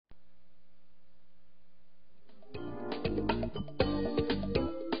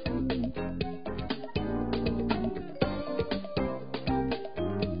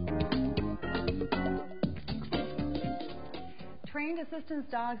assistance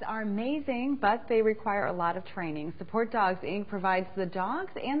dogs are amazing, but they require a lot of training. Support Dogs, Inc. provides the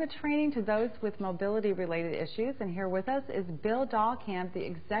dogs and the training to those with mobility-related issues. And here with us is Bill Dahlkamp, the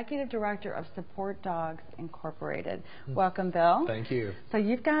Executive Director of Support Dogs, Incorporated. Welcome, Bill. Thank you. So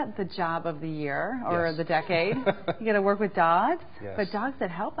you've got the job of the year, or Yes. the decade. You got to work with dogs, Yes. but dogs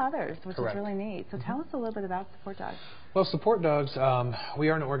that help others, which Correct. is really neat. So tell us a little bit about Support Dogs. Well, Support Dogs, we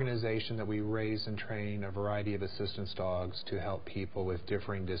are an organization that we raise and train a variety of assistance dogs to help people with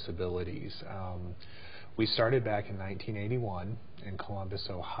differing disabilities. We started back in 1981 in Columbus,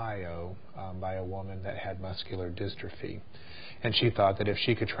 Ohio, by a woman that had muscular dystrophy. And she thought that if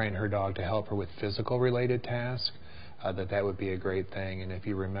she could train her dog to help her with physical related tasks, that would be a great thing. And if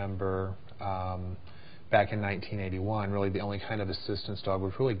you remember, back in 1981, really the only kind of assistance dog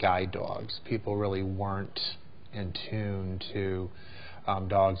was really guide dogs. People really weren't in tune to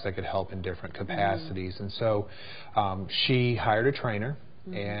dogs that could help in different capacities. And so she hired a trainer,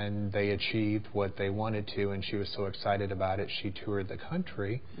 and they achieved what they wanted to, and she was so excited about it, she toured the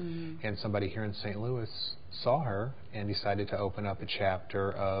country, and somebody here in St. Louis saw her and decided to open up a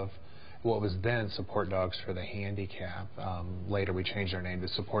chapter of what was then Support Dogs for the Handicap. Later we changed our name to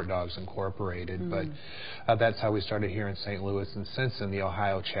Support Dogs Incorporated, but that's how we started here in St. Louis, and since then the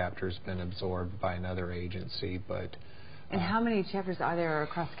Ohio chapter has been absorbed by another agency. But and how many chapters are there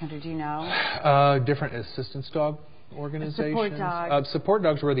across the country, do you know? Different assistance dog organizations. Support Dogs. Support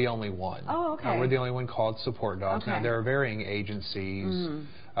Dogs, we're the only one. Oh, okay. We're the only one called Support Dogs. Okay. Now there are varying agencies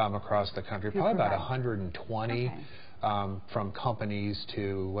across the country, probably about 120. Okay. From companies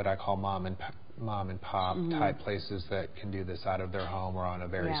to what I call mom and pop type places that can do this out of their home or on a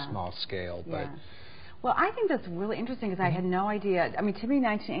very small scale. But well, I think that's really interesting because I had no idea. I mean, to me,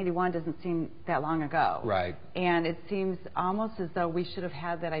 1981 doesn't seem that long ago. Right. And it seems almost as though we should have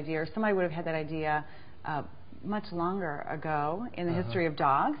had that idea, or somebody would have had that idea much longer ago in the history of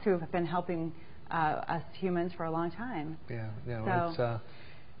dogs, who have been helping us humans for a long time. Yeah. So,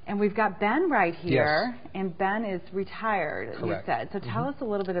 and we've got Ben right here, Yes. and Ben is retired, Correct. you said. So tell us a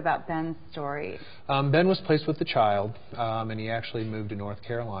little bit about Ben's story. Ben was placed with the child, and he actually moved to North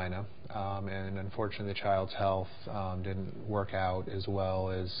Carolina. And unfortunately, the child's health didn't work out as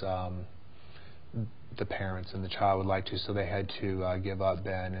well as the parents and the child would like to, so they had to give up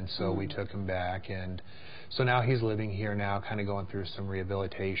Ben, and so we took him back. And so now he's living here now, kind of going through some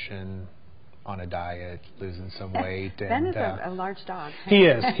rehabilitation, on a diet, losing some weight. Ben and, is a large dog. He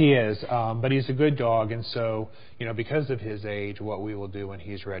is, but he's a good dog, and so, you know, because of his age, what we will do when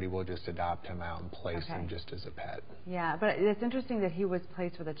he's ready, we'll just adopt him out and place him just as a pet. Yeah, but it's interesting that he was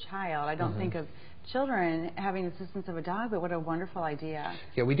placed with a child. I don't think of children having the assistance of a dog, but what a wonderful idea.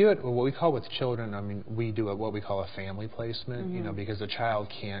 Yeah, we do it, what we call with children, I mean, we do what we call a family placement, you know, because a child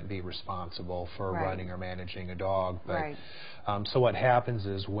can't be responsible for running or managing a dog. But, so what happens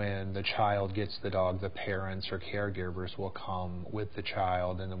is when the child gets the dog, the parents or caregivers will come with the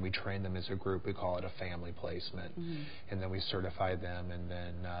child, and then we train them as a group. We call it a family placement. And then we certify them, and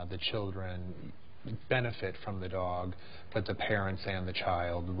then the children benefit from the dog, but the parents and the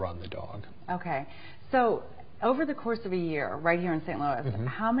child run the dog. Okay. So over the course of a year, right here in St. Louis,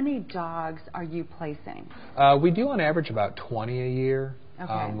 how many dogs are you placing? We do on average about 20 a year.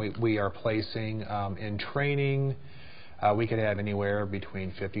 Okay. We are placing in training. We could have anywhere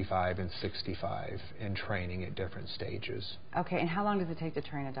between 55 and 65 in training at different stages. Okay, and how long does it take to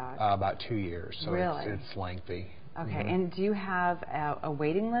train a dog? About 2 years, so really? it's lengthy. Okay, and do you have a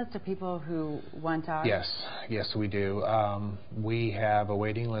waiting list of people who want dogs? Yes, we do. We have a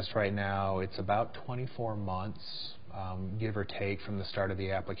waiting list right now. It's about 24 months, give or take, from the start of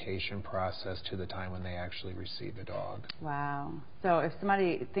the application process to the time when they actually receive a dog. Wow. So if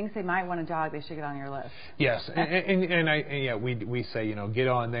somebody thinks they might want a dog, they should get on your list. Yes, and we say, you know, get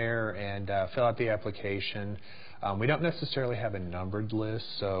on there and fill out the application. We don't necessarily have a numbered list,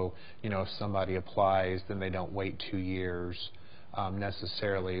 so, you know, if somebody applies, then they don't wait 2 years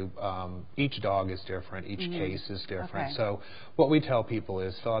necessarily. Each dog is different, each case is different. So what we tell people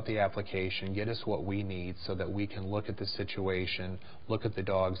is fill out the application, get us what we need so that we can look at the situation, look at the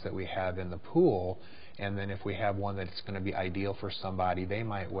dogs that we have in the pool, and then if we have one that's going to be ideal for somebody, they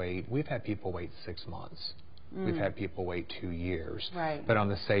might wait. We've had people wait 6 months. We've had people wait 2 years. Right. But on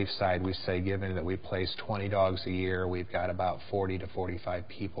the safe side, we say, given that we place 20 dogs a year, we've got about 40 to 45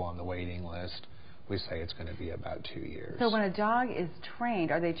 people on the waiting list. We say it's going to be about 2 years. So when a dog is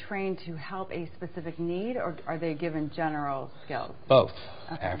trained, are they trained to help a specific need, or are they given general skills? Both,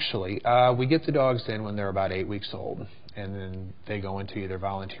 actually. We get the dogs in when they're about 8 weeks old, and then they go into either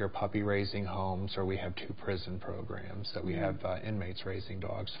volunteer puppy raising homes, or we have 2 prison programs that we have inmates raising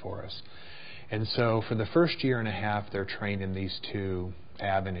dogs for us. And so for the first year and a half, they're trained in these two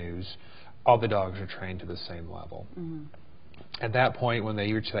avenues. All the dogs are trained to the same level. Mm-hmm. At that point, when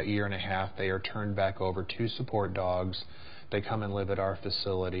they reach that year and a half, they are turned back over to support dogs. They come and live at our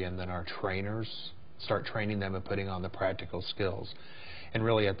facility, and then our trainers start training them and putting on the practical skills. And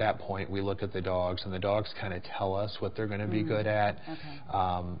really at that point, we look at the dogs, and the dogs kind of tell us what they're going to be good at.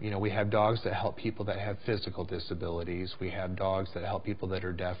 Okay. You know, we have dogs that help people that have physical disabilities. We have dogs that help people that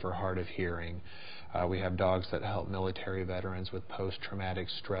are deaf or hard of hearing. We have dogs that help military veterans with post-traumatic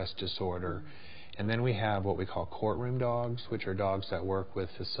stress disorder. And then we have what we call courtroom dogs, which are dogs that work with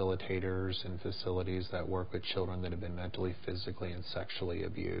facilitators and facilities that work with children that have been mentally, physically, and sexually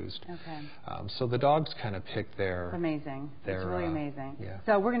abused. Okay. So the dogs kind of pick their... It's amazing. It's really amazing. Yeah.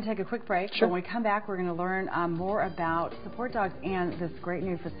 So we're going to take a quick break. Sure. When we come back, we're going to learn more about support dogs and this great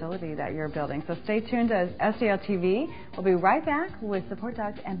new facility that you're building. So stay tuned to STL TV. We'll be right back with support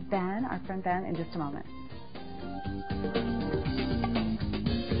dogs and Ben, our friend Ben, in just a moment.